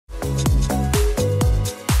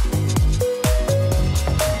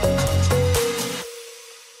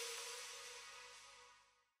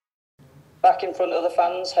back in front of the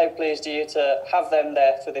fans. How pleased are you to have them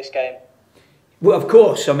there for this game? Well, of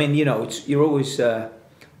course. I mean, you know, you're always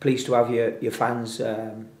pleased to have your fans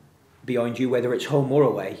behind you, whether it's home or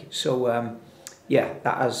away. So, yeah,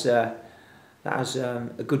 that has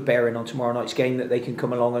a good bearing on tomorrow night's game, that they can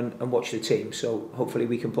come along and watch the team. So hopefully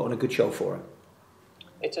we can put on a good show for them.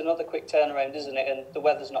 It's another quick turnaround, isn't it? And the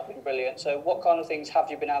weather's not been brilliant. So what kind of things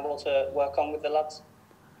have you been able to work on with the lads?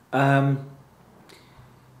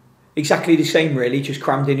 Exactly the same, really, just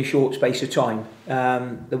crammed in a short space of time.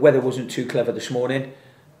 The weather wasn't too clever this morning,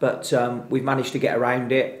 but we've managed to get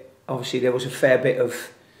around it. Obviously, there was a fair bit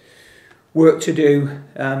of work to do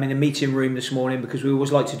in the meeting room this morning, because we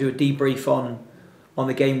always like to do a debrief on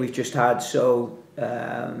the game we've just had. So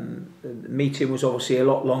the meeting was obviously a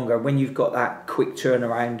lot longer. When you've got that quick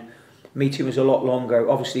turnaround, meeting was a lot longer.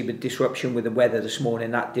 Obviously, with disruption with the weather this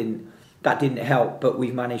morning, that didn't help. But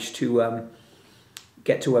we've managed to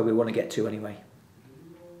get to where we want to get to anyway.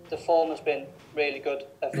 The form has been really good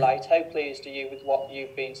of late. How pleased are you with what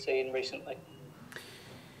you've been seeing recently?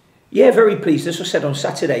 Yeah, very pleased. As I said on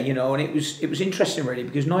Saturday, you know, and it was interesting really,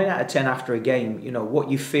 because 9 out of 10 after a game, you know, what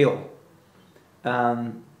you feel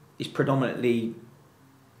is predominantly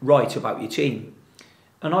right about your team.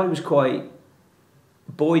 And I was quite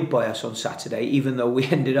buoyed by us on Saturday, even though we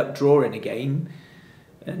ended up drawing a game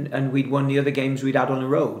and we'd won the other games we'd had on the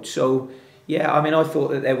road. So, yeah, I mean, I thought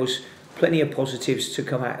that there was plenty of positives to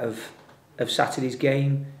come out of Saturday's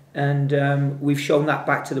game, and we've shown that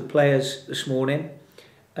back to the players this morning.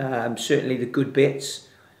 Certainly the good bits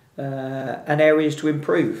and areas to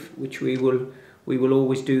improve, which we will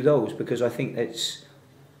always do those, because I think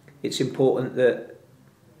it's important that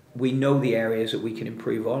we know the areas that we can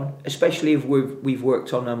improve on, especially if we've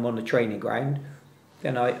worked on them on the training ground.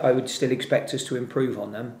 Then I would still expect us to improve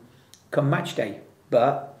on them come match day.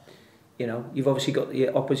 But you know, you've obviously got the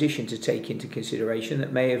opposition to take into consideration,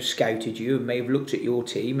 that may have scouted you and may have looked at your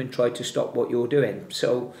team and tried to stop what you're doing.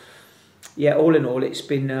 So, yeah, all in all, it's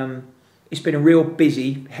been a real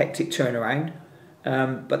busy, hectic turnaround.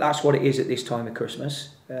 But that's what it is at this time of Christmas.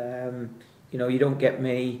 You know, you don't get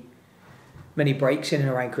many breaks in and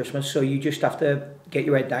around Christmas, so you just have to get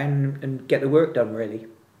your head down and get the work done, really.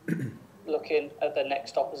 Looking at the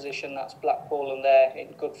next opposition, that's Blackpool, and they're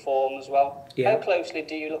in good form as well. Yeah. How closely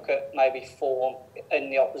do you look at maybe form in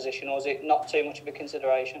the opposition, or is it not too much of a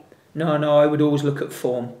consideration? No, I would always look at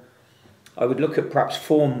form. I would look at perhaps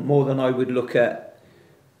form more than I would look at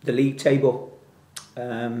the league table,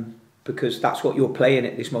 because that's what you're playing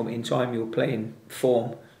at this moment in time. You're playing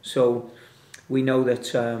form. So we know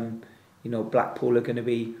that you know, Blackpool are going to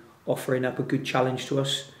be offering up a good challenge to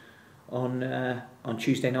us on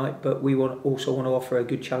Tuesday night, but we also want to offer a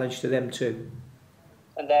good challenge to them too.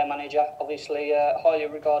 And their manager, obviously a highly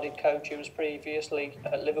regarded coach who was previously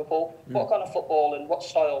at Liverpool. What kind of football and what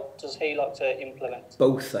style does he like to implement?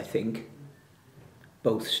 Both, I think.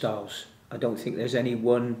 Both styles. I don't think there's any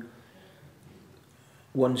one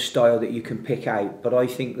style that you can pick out, but I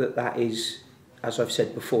think that is, as I've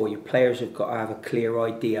said before, your players have got to have a clear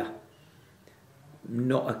idea,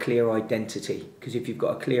 not a clear identity, because if you've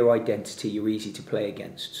got a clear identity, you're easy to play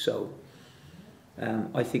against. So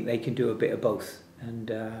I think they can do a bit of both,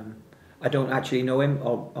 and I don't actually know him.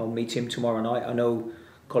 I'll meet him tomorrow night. I know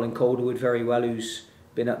Colin Calderwood very well, who's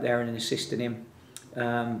been up there and assisting him,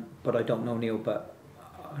 but I don't know Neil, but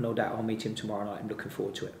I no doubt I'll meet him tomorrow night. I'm looking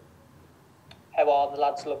forward to it. How are the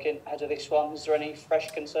lads looking ahead of this one? Is there any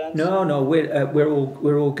fresh concerns? No,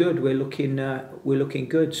 we're all good. We're looking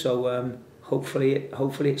good. So hopefully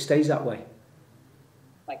it stays that way.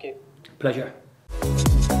 Thank you. Pleasure.